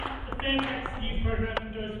Fairfax Youth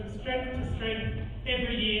Program goes from strength to strength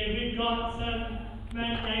every year. We've got some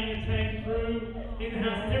name tag crew in the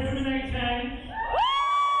house. Is everyone name tag?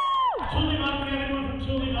 Tullibut, do we have anyone from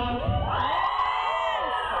Tullibut?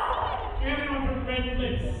 Do we have anyone from Red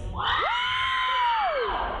Cliffs?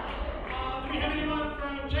 Do we have anyone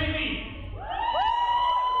from JB? Do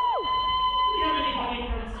we have anybody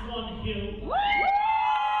from Swan Hill?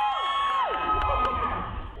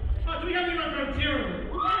 Do we have anyone from Tyrrell?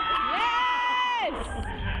 Yes!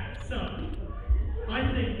 Okay, so I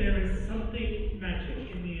think there is something magic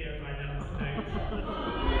in the air right now tonight.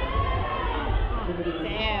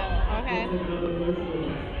 Damn, okay.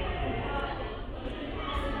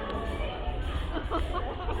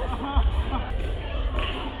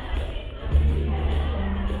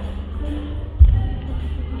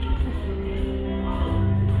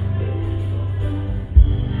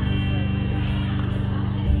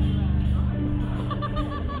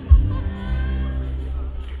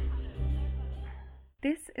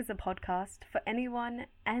 This is a podcast for anyone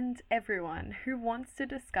and everyone who wants to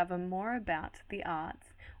discover more about the arts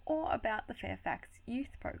or about the Fairfax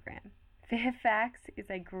Youth Program. Fairfax is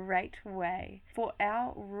a great way for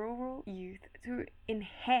our rural youth to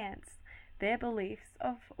enhance their beliefs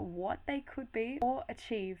of what they could be or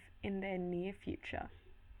achieve in their near future.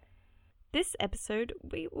 This episode,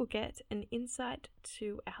 we will get an insight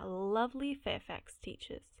to our lovely Fairfax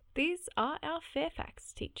teachers. These are our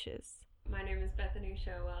Fairfax teachers. My name is Bethany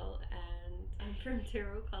Sherwell and I'm from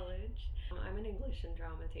Tyrrell College. I'm an English and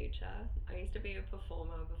drama teacher. I used to be a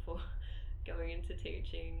performer before going into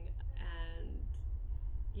teaching, and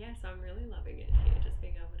yes, I'm really loving it here, just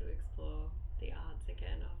being able to explore the arts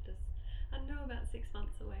again after, I don't know, about 6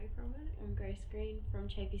 months away from it. I'm Grace Green from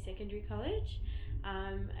Chapey Secondary College.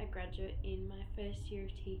 I'm a graduate in my first year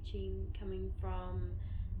of teaching, coming from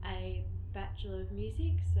a Bachelor of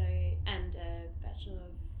Music and a Bachelor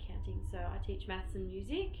of Accounting. So I teach maths and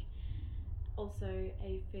music. Also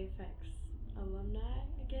a Fairfax alumni,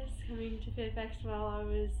 I guess, coming to Fairfax while I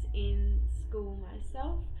was in school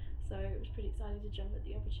myself. So it was pretty exciting to jump at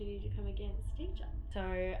the opportunity to come again as a teacher. So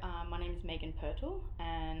my name is Megan Purtle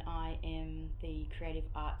and I am the creative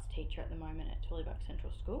arts teacher at the moment at Tullibut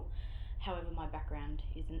Central School. However, my background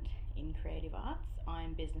isn't in creative arts.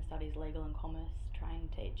 I'm business studies, legal and commerce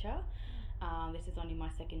trained teacher. This is only my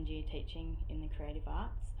second year teaching in the creative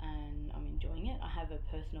arts and I'm enjoying it. I have a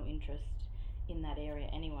personal interest in that area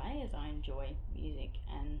anyway, as I enjoy music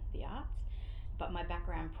and the arts. But my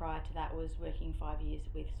background prior to that was working 5 years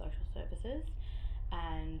with social services,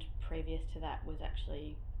 and previous to that was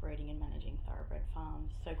actually breeding and managing thoroughbred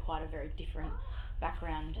farms. So quite a very different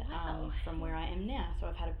background from where I am now. So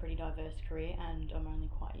I've had a pretty diverse career and I'm only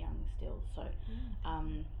quite young still. So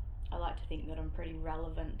I like to think that I'm pretty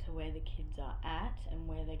relevant to where the kids are at and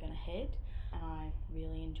where they're going to head, and I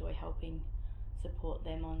really enjoy helping support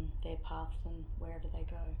them on their paths and wherever they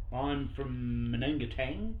go. I'm from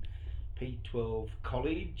Menangatang, P12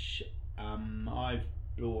 College. I've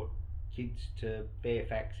brought kids to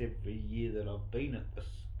Fairfax every year that I've been at the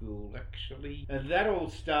school actually. And that all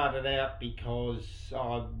started out because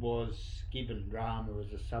I was given drama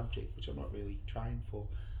as a subject, which I'm not really trained for,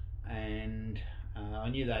 and I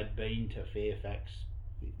knew they'd been to Fairfax,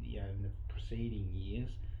 in the preceding years,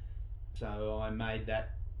 so I made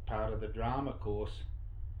that part of the drama course,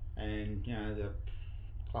 and the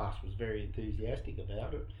class was very enthusiastic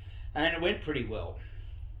about it, and it went pretty well.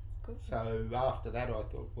 Cool. So after that, I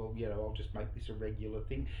thought, well, I'll just make this a regular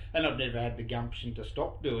thing, and I've never had the gumption to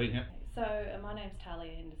stop doing it. So my name's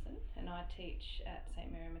Talia Henderson, and I teach at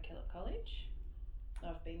St Murry Malee College.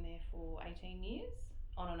 I've been there for 18 years,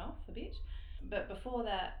 on and off a bit. But before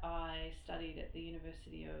that, I studied at the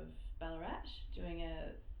University of Ballarat, doing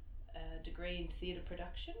a degree in theatre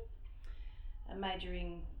production,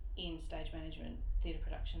 majoring in stage management, theatre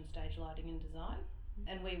production, stage lighting and design.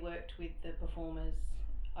 And we worked with the performers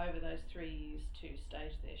over those 3 years to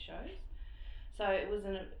stage their shows. So it was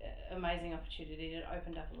an amazing opportunity. It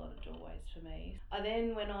opened up a lot of doorways for me. I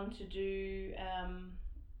then went on to do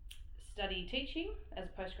study teaching as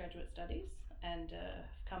postgraduate studies, and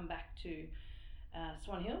come back to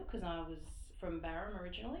Swan Hill because I was from Barham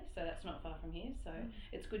originally, so that's not far from here. So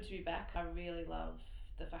it's good to be back. I really love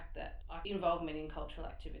the fact that I involvement in cultural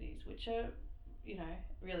activities, which are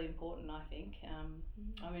really important, I think.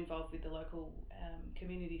 I'm involved with the local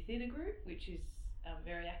community theatre group, which is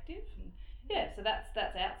very active. And so that's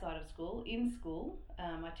outside of school. In school,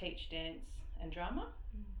 I teach dance and drama,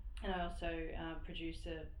 and I also produce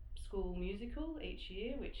a school musical each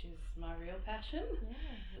year, which is my real passion.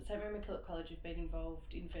 St Murry Malee College have been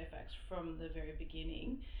involved in Fairfax from the very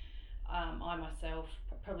beginning. I myself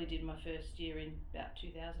probably did my first year in about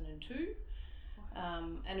 2002,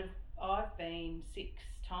 and I've been 6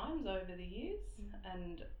 times over the years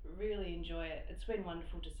and really enjoy it. It's been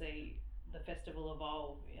wonderful to see the festival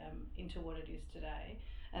evolve into what it is today,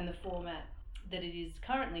 and the format that it is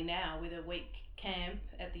currently now with a week camp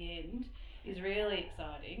at the end is really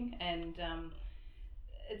exciting, and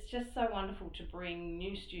it's just so wonderful to bring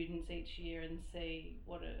new students each year and see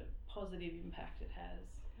what a positive impact it has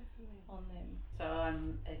on them. So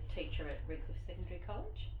I'm a teacher at Redcliffe Secondary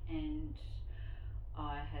College, and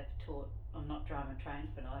I have taught, I'm not drama trained,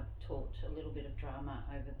 but I've taught a little bit of drama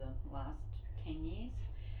over the last 10 years,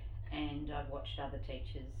 and I've watched other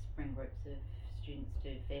teachers bring groups of students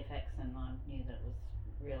to Fairfax, and I knew that it was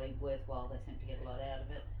really worthwhile. They seem to get a lot out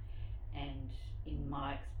of it, and in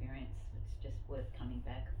my experience it's just worth coming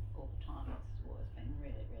back all the time. It's been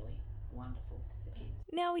really, really wonderful for kids.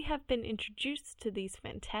 Now we have been introduced to these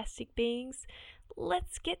fantastic beings,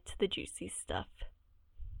 let's get to the juicy stuff.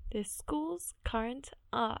 The school's current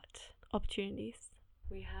art opportunities.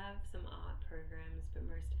 We have some art programs, but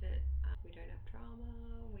most of it, we don't have drama.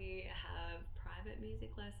 We have private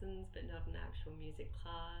music lessons, but not an actual music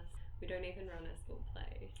class. We don't even run a school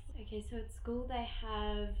play. Okay, so at school they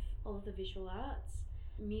have all of the visual arts,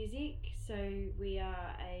 music, so we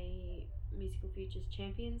are a Musical Futures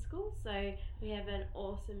Champion school, so we have an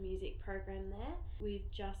awesome music program there. We've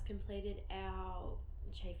just completed our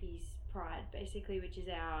Chafey's Pride, basically, which is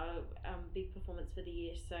our big performance for the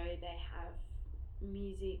year. So they have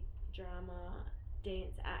music, drama,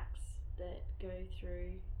 dance acts that go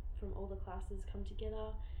through from all the classes come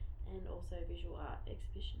together, and also visual art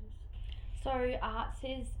exhibitions. So arts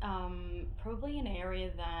is probably an area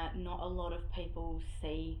that not a lot of people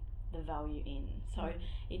see the value in. So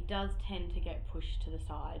it does tend to get pushed to the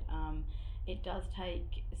side. It does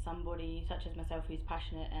take somebody such as myself who's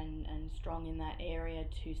passionate and strong in that area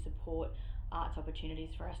to support arts opportunities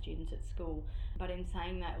for our students at school. But in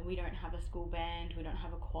saying that, we don't have a school band, we don't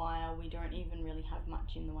have a choir, we don't even really have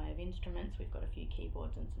much in the way of instruments. We've got a few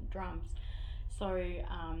keyboards and some drums. So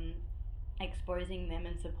exposing them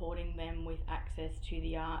and supporting them with access to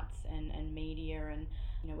the arts and media, and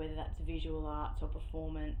whether that's visual arts or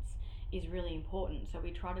performance, is really important. So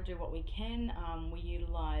we try to do what we can. We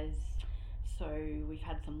utilise, so we've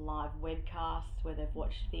had some live webcasts where they've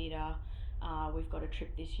watched theatre. We've got a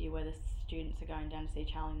trip this year where the students are going down to see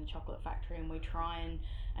Charlie and the Chocolate Factory, and we try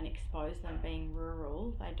and expose them. Being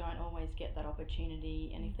rural, they don't always get that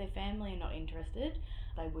opportunity, and if their family are not interested,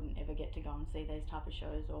 they wouldn't ever get to go and see these type of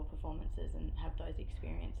shows or performances and have those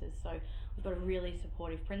experiences. So we've got a really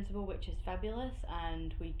supportive principal, which is fabulous,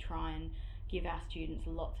 and we try and give our students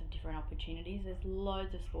lots of different opportunities. There's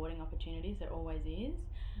loads of sporting opportunities, there always is,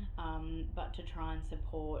 but to try and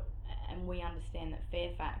support, and we understand that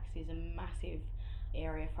Fairfax is a massive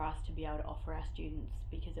area for us to be able to offer our students,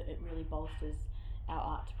 because it really bolsters our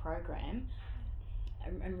arts program.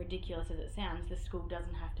 And ridiculous as it sounds, the school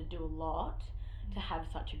doesn't have to do a lot to have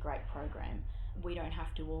such a great program. We don't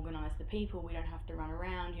have to organise the people, we don't have to run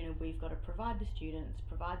around, we've got to provide the students,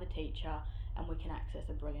 provide the teacher, and we can access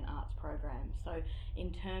a brilliant arts program. So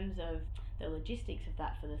in terms of the logistics of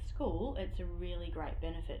that for the school, it's a really great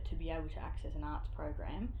benefit to be able to access an arts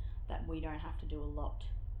program that we don't have to do a lot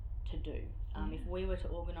to do. If we were to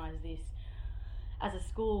organise this as a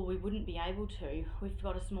school, we wouldn't be able to. We've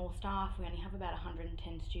got a small staff, we only have about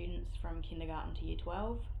 110 students from kindergarten to year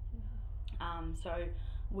 12. So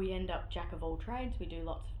we end up jack of all trades, we do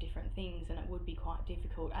lots of different things, and it would be quite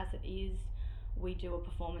difficult. As it is, we do a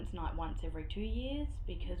performance night once every 2 years,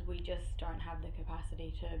 because we just don't have the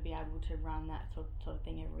capacity to be able to run that sort of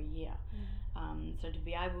thing every year. So to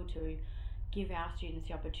be able to give our students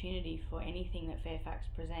the opportunity for anything that Fairfax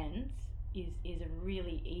presents is a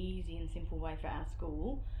really easy and simple way for our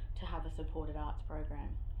school to have a supported arts program.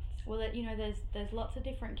 Well, there's lots of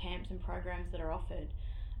different camps and programs that are offered,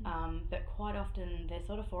 but quite often they're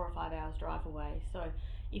sort of 4 or 5 hours drive away. So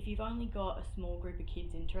if you've only got a small group of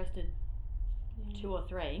kids interested, 2 or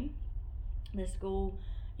 3, the school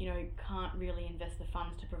can't really invest the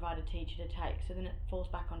funds to provide a teacher to take, so then it falls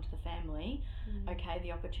back onto the family. Okay,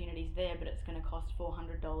 the opportunity's there, but it's going to cost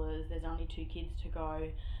 $400, there's only 2 kids to go,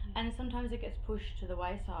 and sometimes it gets pushed to the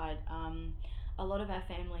wayside. A lot of our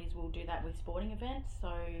families will do that with sporting events,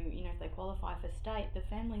 so if they qualify for state, the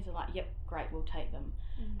families are like, yep, great, we'll take them,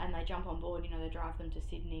 and they jump on board. They drive them to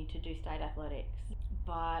Sydney to do state athletics.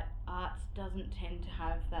 But arts doesn't tend to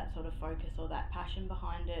have that sort of focus or that passion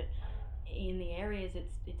behind it. In the areas,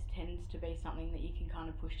 it tends to be something that you can kind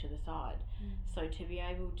of push to the side. So to be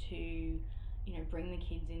able to bring the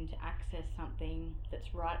kids in to access something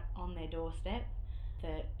that's right on their doorstep,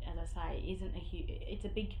 that, as I say, isn't it's a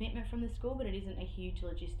big commitment from the school, but it isn't a huge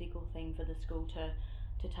logistical thing for the school to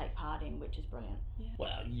take part in, which is brilliant. Yeah.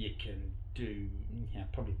 Well, you can do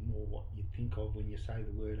probably more what you think of when you say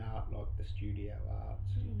the word art, like the studio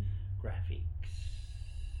arts, and graphics.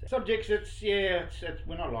 Subjects, it's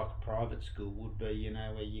we're not like a private school would be,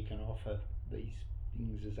 where you can offer these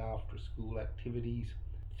things as after school activities.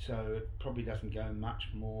 So it probably doesn't go much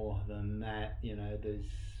more than that.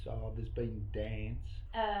 There's been dance.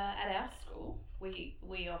 At our school,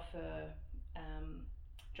 we offer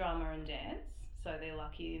drama and dance, so they're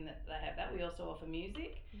lucky in that they have that. We also offer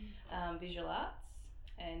music, visual arts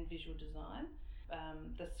and visual design.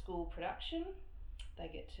 The school production, they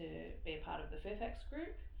get to be a part of the Fairfax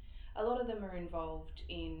group. A lot of them are involved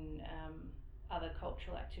in other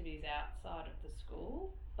cultural activities outside of the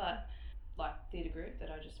school, but like theatre group that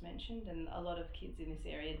I just mentioned, and a lot of kids in this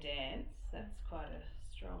area dance. That's quite a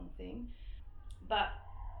strong thing. But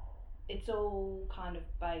it's all kind of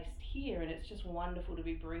based here, and it's just wonderful to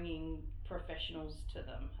be bringing professionals to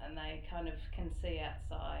them, and they kind of can see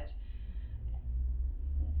outside,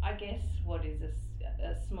 I guess, what is a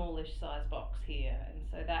smallish size box here, and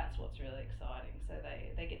so that's what's really exciting. So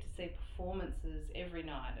they get to see performances every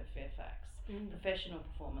night at Fairfax, professional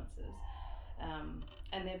performances.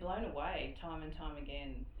 And they're blown away time and time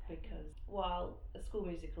again, because while a school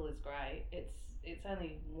musical is great, it's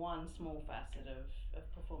only one small facet of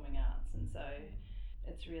performing arts, and so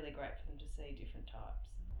it's really great for them to see different types.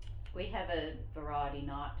 We have a variety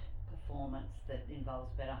night performance that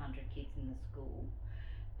involves about 100 kids in the school,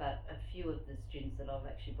 but a few of the students that I've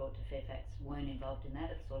actually brought to Fairfax weren't involved in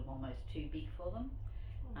that. It's sort of almost too big for them,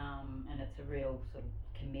 and it's a real sort of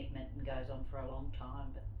commitment and goes on for a long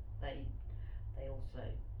time, but they also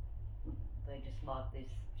just like this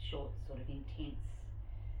short sort of intense.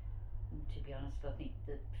 And to be honest, I think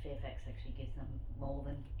that Fairfax actually gives them more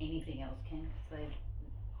than anything else can, because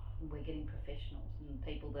we're getting professionals and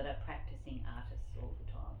people that are practicing artists all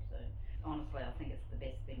the time. So honestly, I think it's the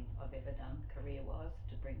best thing I've ever done career-wise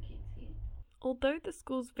to bring kids here. Although the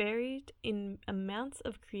schools varied in amounts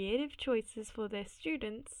of creative choices for their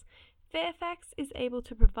students, Fairfax is able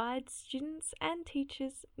to provide students and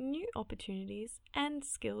teachers new opportunities and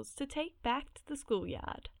skills to take back to the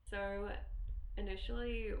schoolyard. So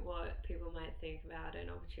initially what people might think about an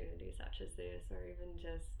opportunity such as this, or even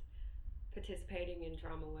just participating in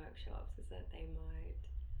drama workshops, is that they might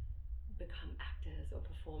become actors or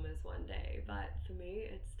performers one day. But for me,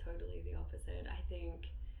 it's totally the opposite. I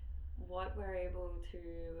think what we're able to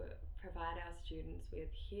provide our students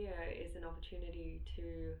with here is an opportunity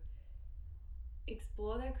to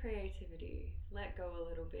explore their creativity, let go a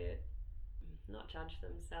little bit, not judge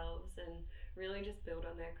themselves, and really just build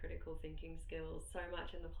on their critical thinking skills. So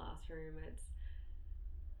much in the classroom, it's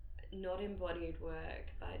not embodied work,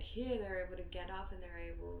 but here they're able to get up and they're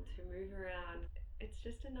able to move around. It's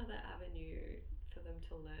just another avenue for them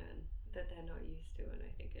to learn that they're not used to, and I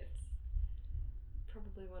think it's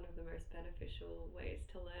probably one of the most beneficial ways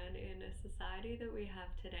to learn in a society that we have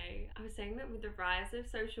today. I was saying that with the rise of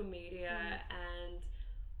social media and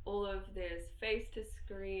all of this face to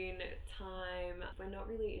screen time, we're not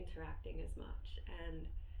really interacting as much, and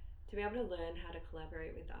to be able to learn how to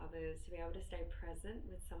collaborate with others, to be able to stay present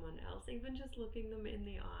with someone else, even just looking them in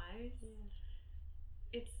the eyes,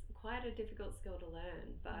 it's quite a difficult skill to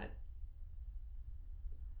learn, but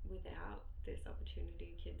without this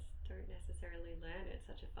opportunity, kids don't necessarily learn at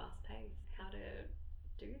such a fast pace how to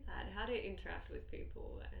do that, how to interact with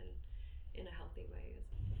people, and in a healthy way as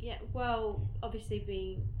well. Yeah, well, obviously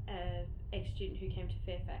being an ex-student who came to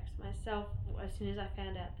Fairfax myself, as soon as I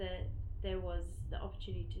found out that there was the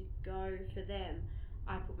opportunity to go for them,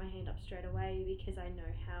 I put my hand up straight away, because I know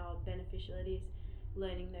how beneficial it is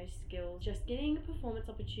learning those skills. Just getting a performance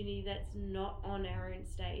opportunity that's not on our own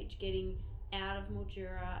stage, getting out of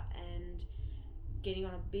Mildura and getting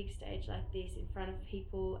on a big stage like this in front of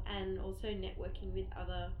people, and also networking with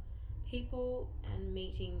other people and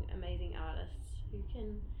meeting amazing artists who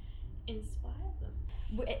can inspire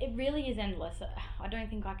them. It really is endless. I don't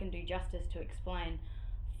think I can do justice to explain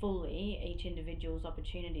fully each individual's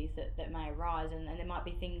opportunities that may arise, and there might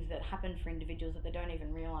be things that happen for individuals that they don't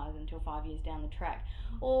even realise until 5 years down the track,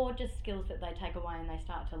 or just skills that they take away and they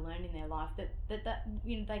start to learn in their life that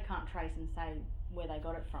they can't trace and say where they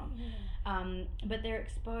got it from. But they're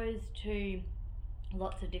exposed to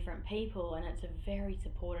lots of different people, and it's a very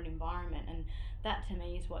supported environment, and that to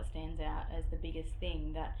me is what stands out as the biggest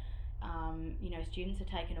thing, that students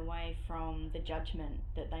are taken away from the judgment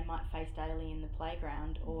that they might face daily in the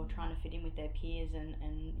playground or trying to fit in with their peers and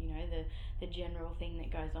the general thing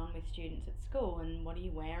that goes on with students at school, and what are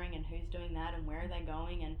you wearing and who's doing that and where are they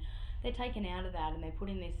going, and they're taken out of that and they're put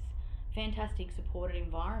in this fantastic supported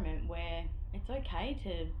environment where it's okay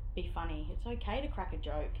to be funny, it's okay to crack a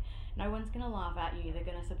joke, no one's going to laugh at you, they're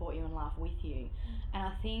going to support you and laugh with you. And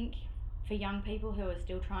I think for young people who are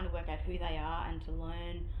still trying to work out who they are and to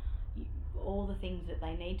learn all the things that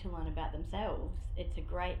they need to learn about themselves, it's a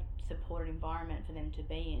great supported environment for them to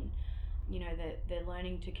be in. They're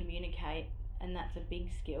learning to communicate, and that's a big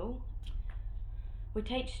skill. We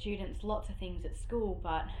teach students lots of things at school,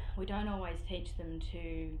 but we don't always teach them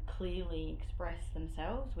to clearly express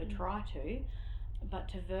themselves. We try to, but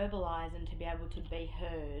to verbalise and to be able to be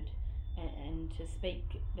heard and to speak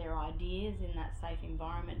their ideas in that safe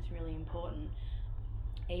environment is really important.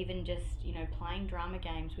 Even just playing drama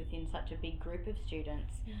games within such a big group of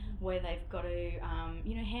students, where they've got to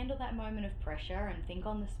handle that moment of pressure and think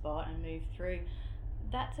on the spot and move through.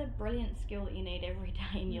 That's a brilliant skill that you need every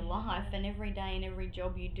day in your life and every day in every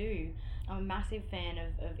job you do. I'm a massive fan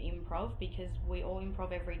of improv because we all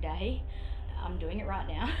improv every day. I'm doing it right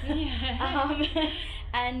now.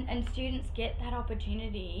 And students get that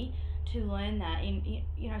opportunity to learn that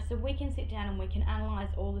so we can sit down and we can analyse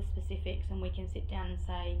all the specifics and we can sit down and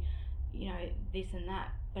say this and that,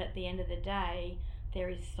 but at the end of the day there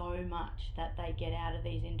is so much that they get out of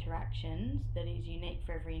these interactions that is unique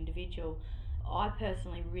for every individual. I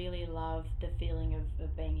personally really love the feeling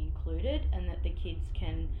of being included and that the kids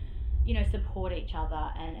can support each other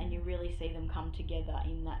and you really see them come together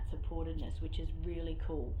in that supportedness, which is really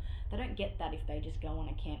cool. They don't get that if they just go on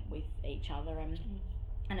a camp with each other,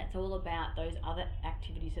 and it's all about those other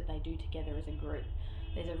activities that they do together as a group.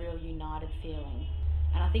 There's a real united feeling,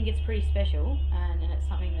 and I think it's pretty special, and it's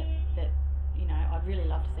something that I'd really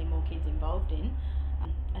love to see more kids involved in,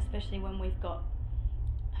 especially when we've got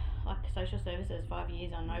like social services, 5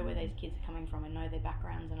 years. I know where these kids are coming from, I know their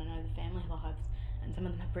backgrounds and I know the family lives, and some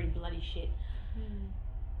of them are pretty bloody shit.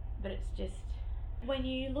 But it's just, when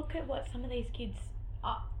you look at what some of these kids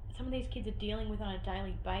are dealing with on a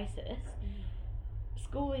daily basis,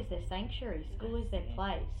 school is their sanctuary, school is their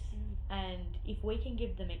place, and if we can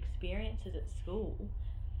give them experiences at school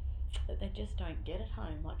that they just don't get at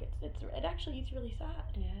home, like it actually is really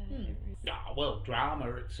sad. Well, drama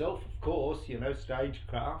itself, of course,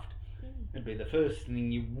 stagecraft. It'd be the first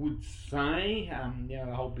thing you would say.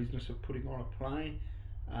 The whole business of putting on a play,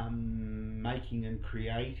 making and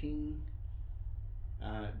creating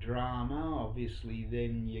drama. Obviously,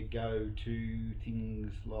 then you go to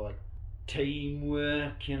things like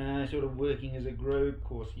teamwork, sort of working as a group. Of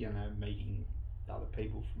course, meeting other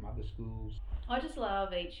people from other schools. I just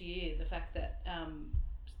love each year the fact that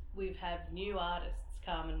we've had new artists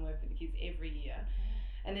come and work with the kids every year,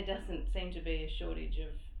 and there doesn't seem to be a shortage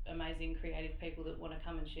of amazing creative people that want to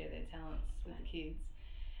come and share their talents with the kids.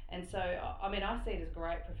 And so I see it as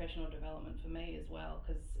great professional development for me as well,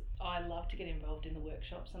 because I love to get involved in the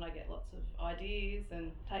workshops and I get lots of ideas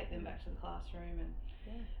and take them back to the classroom,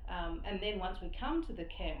 and then once we come to the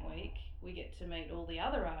camp week we get to meet all the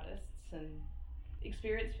other artists, and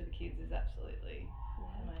experience for the kids is absolutely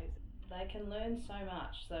amazing. They can learn so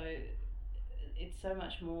much, so it's so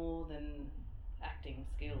much more than acting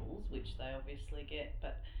skills, which they obviously get,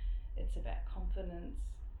 but it's about confidence,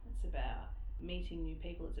 it's about meeting new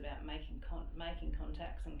people, it's about making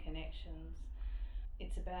contacts and connections,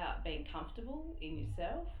 it's about being comfortable in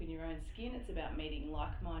yourself, in your own skin, it's about meeting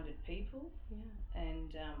like-minded people,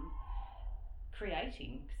 and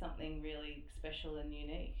creating something really special and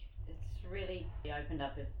unique. It's really opened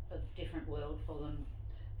up a different world for them.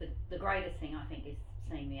 The greatest thing I think is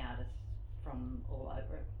seeing the artists from all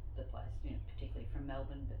over the place, particularly from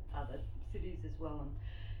Melbourne, but other cities as well, and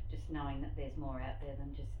just knowing that there's more out there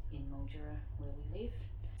than just in Mildura where we live.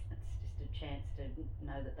 It's just a chance to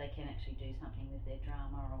know that they can actually do something with their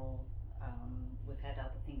drama, or we've had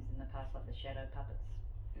other things in the past like the shadow puppets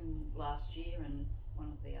last year and one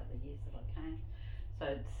of the other years that I came. So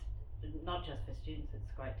it's not just for students,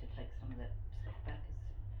 it's great to take some of that stuff back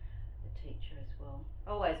as a teacher as well.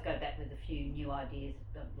 I always go back with a few new ideas,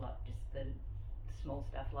 like just the small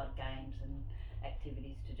stuff like games and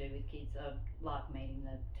activities to do with kids. I like meeting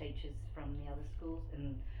the teachers from the other schools,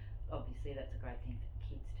 and obviously that's a great thing for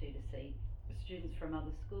kids too, to see the students from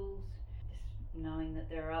other schools, just knowing that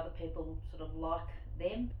there are other people sort of like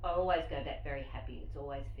them. I always go back very happy. It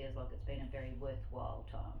always feels like it's been a very worthwhile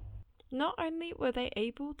time. Not only were they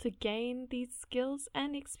able to gain these skills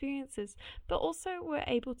and experiences, but also were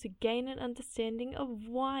able to gain an understanding of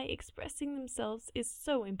why expressing themselves is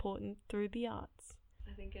so important through the arts.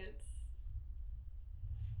 I think it's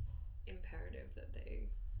imperative that they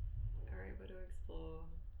are able to explore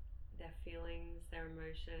their feelings, their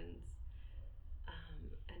emotions,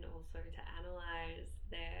 and also to analyze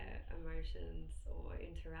their emotions or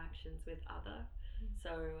interactions with other.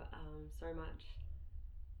 So much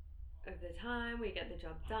of the time we get the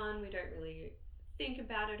job done, we don't really think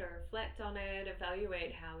about it or reflect on it,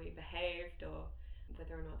 evaluate how we behaved or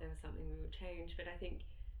whether or not there was something we would change. But I think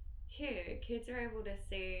here, kids are able to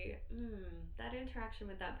see, that interaction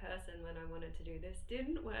with that person when I wanted to do this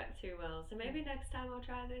didn't work too well, so maybe next time I'll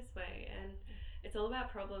try this way. And it's all about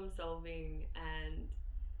problem solving and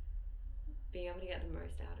being able to get the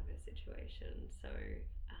most out of a situation. So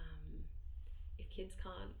if kids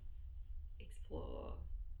can't explore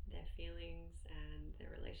their feelings and their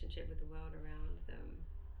relationship with the world around them.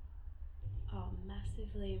 Oh,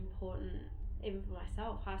 massively important. Even for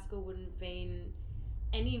myself, high school wouldn't have been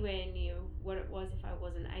anywhere near what it was if I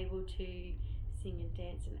wasn't able to sing and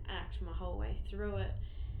dance and act my whole way through it.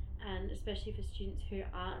 And especially for students who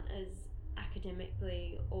aren't as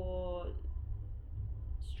academically or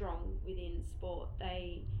strong within sport,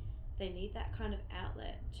 they need that kind of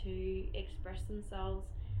outlet to express themselves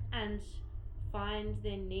and find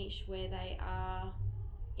their niche where they are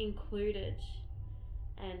included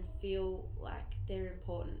and feel like they're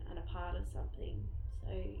important and a part of something. So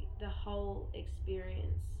the whole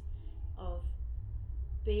experience of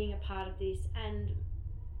being a part of this and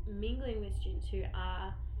mingling with students who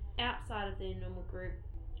are outside of their normal group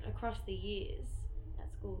across the years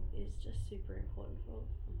at school is just super important for them.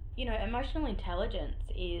 You know, emotional intelligence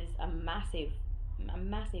is a massive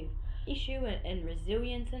issue, and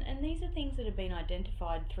resilience, and these are things that have been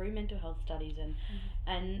identified through mental health studies,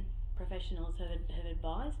 and professionals have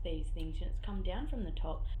advised these things, and it's come down from the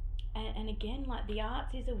top. And again, like, the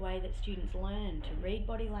arts is a way that students learn to read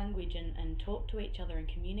body language and talk to each other and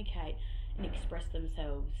communicate and express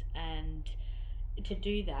themselves, and to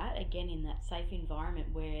do that again in that safe environment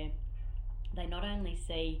where they not only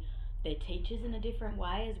see their teachers in a different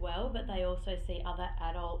way as well, but they also see other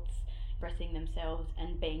adults expressing themselves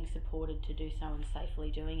and being supported to do so and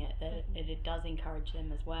safely doing it, that it does encourage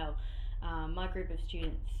them as well. My group of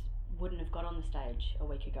students wouldn't have got on the stage a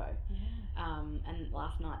week ago, and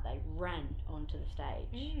last night they ran onto the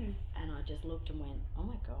stage, and I just looked and went, oh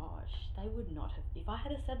my gosh, they would not have, if I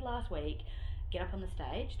had said last week get up on the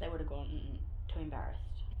stage, they would have gone too embarrassed.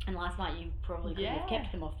 And last night you probably could have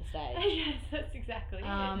kept them off the stage. Yes, that's exactly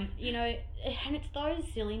it. You know, and it's those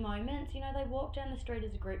silly moments. You know, they walked down the street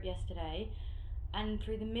as a group yesterday, and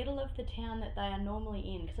through the middle of the town that they are normally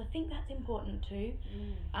in, because I think that's important too,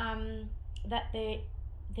 that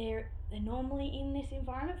they're normally in this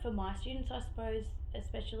environment. For my students, I suppose,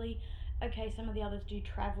 especially, okay, some of the others do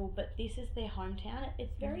travel, but this is their hometown.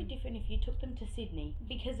 It's very different if you took them to Sydney,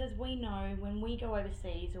 because as we know, when we go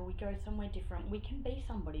overseas or we go somewhere different, we can be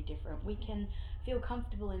somebody different. We can feel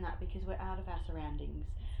comfortable in that because we're out of our surroundings.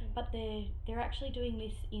 But they're actually doing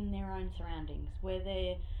this in their own surroundings, where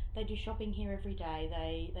they do shopping here every day.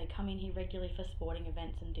 They come in here regularly for sporting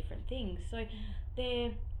events and different things. So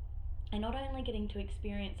they're not only getting to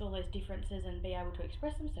experience all those differences and be able to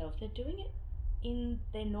express themselves, they're doing it in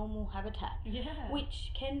their normal habitat,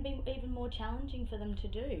 which can be even more challenging for them to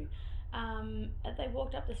do. They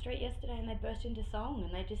walked up the street yesterday and they burst into song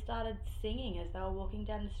and they just started singing as they were walking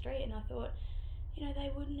down the street, and I thought, you know,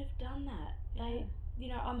 they wouldn't have done that. They, you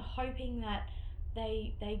know, I'm hoping that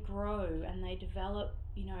they grow and they develop,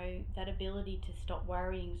 you know, that ability to stop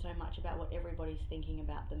worrying so much about what everybody's thinking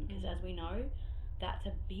about them, because as we know, that's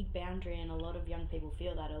a big boundary, and a lot of young people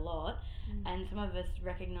feel that a lot, and some of us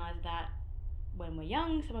recognise that when we're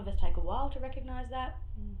young, some of us take a while to recognise that,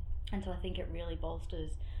 and so I think it really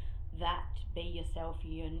bolsters that be yourself,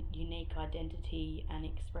 your unique identity, and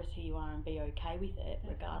express who you are and be okay with it,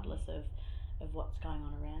 regardless of what's going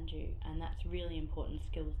on around you. And that's really important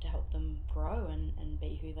skills to help them grow and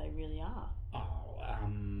be who they really are.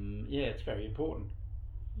 Yeah, it's very important.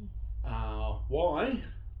 Why?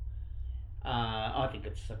 I think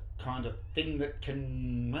it's a kind of thing that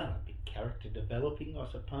can, well, be character developing, I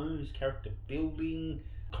suppose, character building,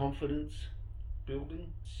 confidence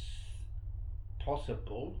building. It's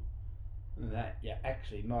possible that you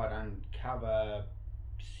actually might uncover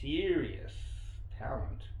serious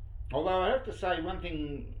talent. Although I have to say one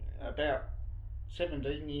thing about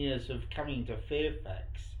 17 years of coming to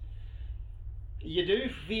Fairfax, you do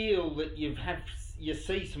feel that you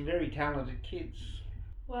see some very talented kids.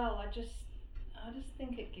 Well, I just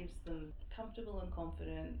think it gives them comfortable and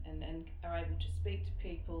confident and are able to speak to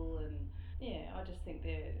people, and yeah, I just think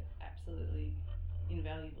they're absolutely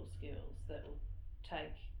invaluable skills that will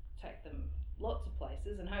take them lots of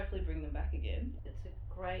places and hopefully bring them back again. It's a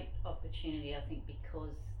great opportunity, I think,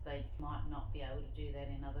 because they might not be able to do that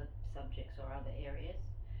in other subjects or other areas.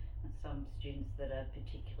 And some students that are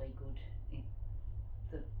particularly good in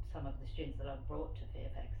some of the students that I've brought to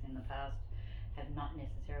Fairfax in the past have not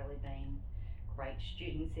necessarily been great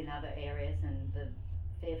students in other areas, and the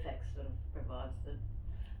Fairfax sort of provides the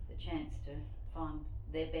chance to find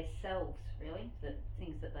their best selves, really, the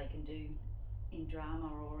things that they can do in drama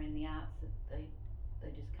or in the arts that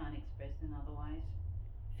they just can't express in other ways.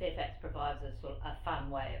 Fairfax provides a sort of a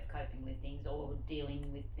fun way of coping with things or dealing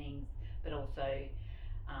with things, but also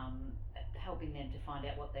helping them to find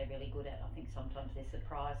out what they're really good at. I think sometimes they're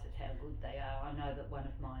surprised at how good they are. I know that one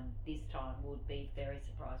of mine this time would be very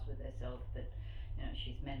surprised with herself that, you know,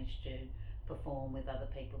 she's managed to perform with other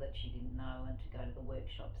people that she didn't know, and to go to the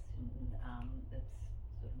workshops, and it's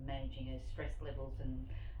sort of managing her stress levels, and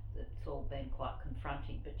it's all been quite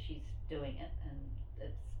confronting, but she's doing it, and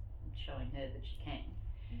it's showing her that she can.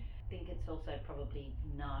 I think it's also probably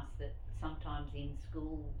nice that sometimes in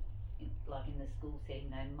school, like in the school setting,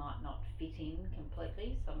 they might not fit in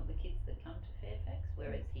completely, some of the kids that come to Fairfax,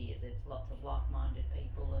 whereas here there's lots of like-minded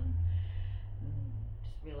people, and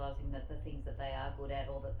just realising that the things that they are good at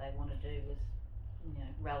or that they want to do is, you know,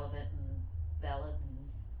 relevant and valid, and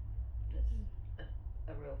it's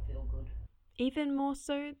a real feel-good. Even more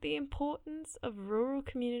so, the importance of rural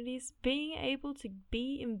communities being able to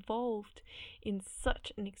be involved in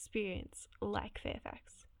such an experience like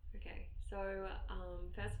Fairfax. Okay, so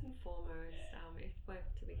first and foremost, if we're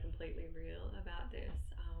to be completely real about this,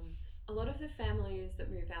 a lot of the families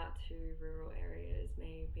that move out to rural areas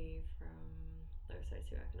may be from low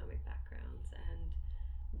socioeconomic backgrounds, and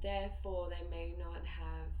therefore they may not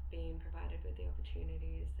have been provided with the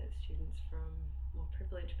opportunities that students from more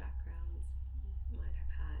privileged backgrounds might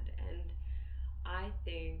have had. And I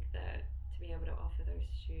think that to be able to offer those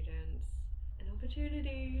students an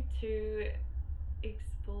opportunity to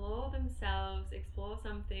explore themselves, explore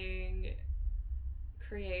something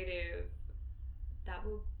creative that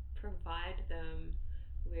will provide them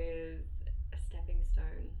with a stepping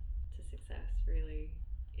stone to success, really,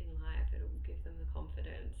 in life. It will give them the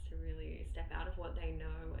confidence to really step out of what they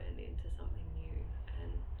know and into something new.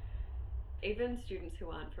 And even students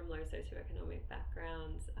who aren't from low socioeconomic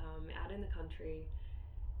backgrounds, out in the country,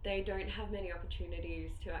 they don't have many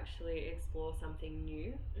opportunities to actually explore something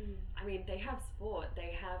new. I mean, they have sport,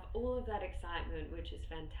 they have all of that excitement, which is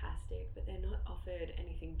fantastic, but they're not offered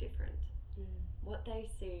anything different. What they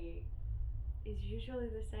see is usually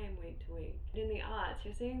the same week to week. In the arts,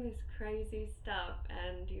 you're seeing this crazy stuff,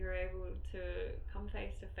 and you're able to come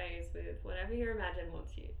face to face with whatever your imagination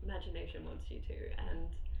wants you to, and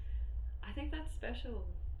I think that's special.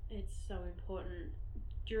 It's so important.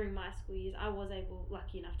 During my school years, I was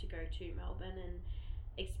lucky enough to go to Melbourne and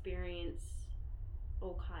experience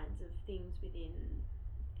all kinds of things within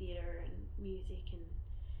theatre and music and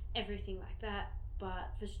everything like that.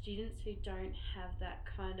 But for students who don't have that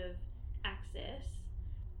kind of access,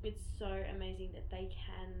 it's so amazing that they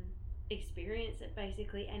can experience it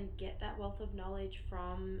basically and get that wealth of knowledge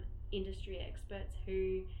from industry experts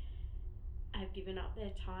who have given up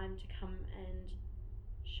their time to come and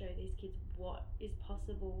show these kids what is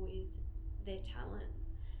possible with their talent.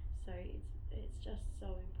 So it's just so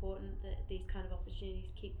important that these kind of opportunities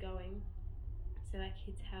keep going, so our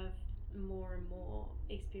kids have more and more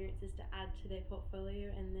experiences to add to their portfolio,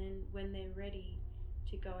 and then when they're ready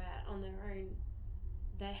to go out on their own,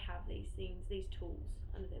 they have these tools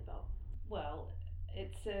under their belt. Well,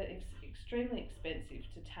 it's extremely expensive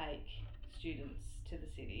to take students to the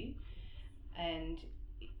city, and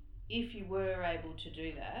if you were able to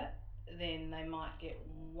do that, then they might get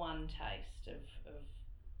one taste of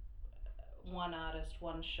one artist,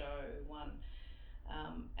 one show,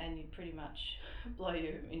 and you pretty much blow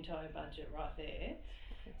your entire budget right there.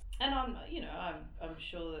 And I'm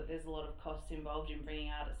sure that there's a lot of costs involved in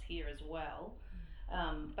bringing artists here as well.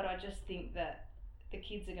 But I just think that the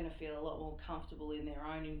kids are going to feel a lot more comfortable in their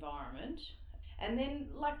own environment. And then,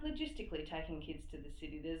 like, logistically taking kids to the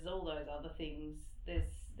city, there's all those other things. There's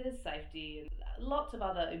safety and lots of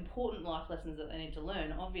other important life lessons that they need to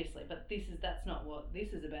learn, obviously, but that's not what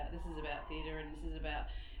this is about. This is about theatre, and this is about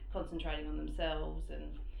concentrating on themselves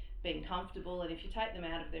and being comfortable. And if you take them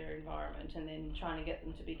out of their environment and then trying to get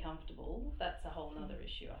them to be comfortable, that's a whole other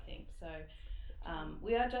issue, I think. So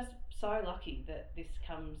we are just so lucky that this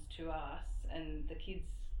comes to us, and the kids,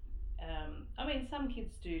 some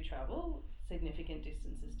kids do travel. significant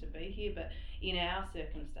distances to be here, but in our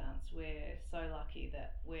circumstance, we're so lucky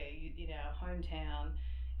that we're in our hometown,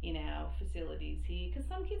 in our facilities here, because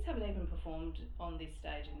some kids haven't even performed on this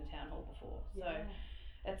stage in the town hall before. So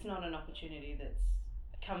that's not an opportunity that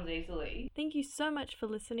comes easily. Thank you so much for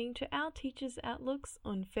listening to our Teachers' Outlooks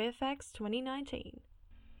on Fairfax 2019.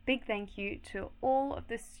 Big thank you to all of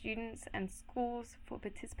the students and schools for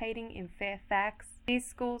participating in Fairfax. These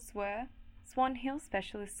schools were Swan Hill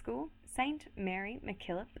Specialist School, St Murry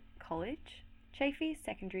Malee College, Chaffey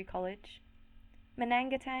Secondary College,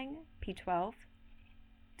 Manangatang P12,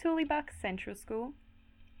 Tullibuk Central School,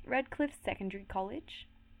 Redcliffe Secondary College,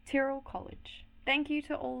 Tyrrell College. Thank you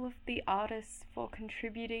to all of the artists for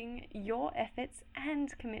contributing your efforts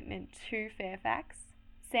and commitment to Fairfax.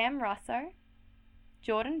 Sam Russo,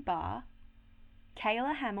 Jordan Barr,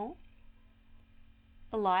 Kayla Hamill,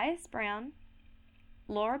 Elias Brown,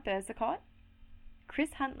 Laura Berzicott,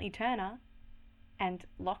 Chris Huntley Turner, and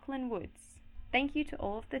Lachlan Woods. Thank you to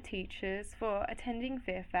all of the teachers for attending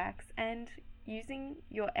Fairfax and using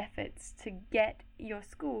your efforts to get your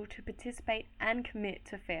school to participate and commit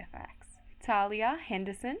to Fairfax. Talia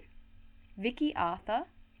Henderson, Vicky Arthur,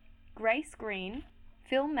 Grace Green,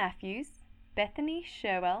 Phil Matthews, Bethany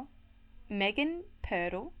Sherwell, Megan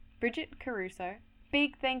Purtle, Bridget Caruso.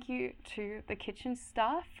 Big thank you to the kitchen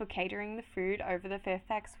staff for catering the food over the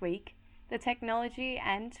Fairfax week, the technology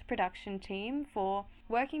and production team for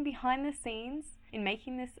working behind the scenes in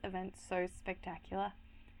making this event so spectacular.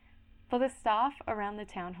 For the staff around the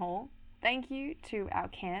town hall, thank you to our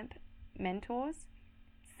camp mentors,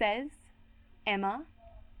 Cez, Emma,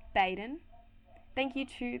 Baden. Thank you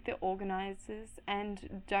to the organisers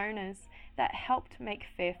and donors that helped make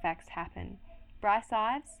Fairfax happen. Bryce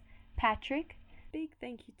Ives, Patrick. Big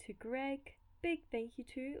thank you to Greg. Big thank you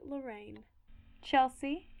to Lorraine.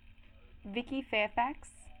 Chelsea, Vicky Fairfax.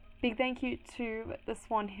 Big thank you to the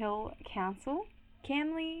Swan Hill Council,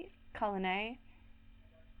 Camley Cullinan.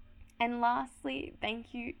 And lastly,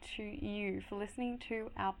 thank you to you for listening to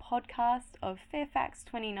our podcast of Fairfax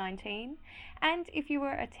 2019. And if you were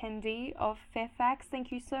an attendee of Fairfax,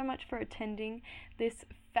 thank you so much for attending this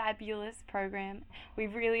fabulous program. We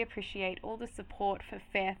really appreciate all the support for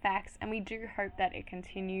Fairfax, and we do hope that it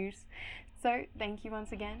continues. So thank you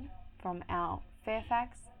once again from our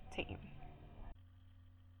Fairfax team.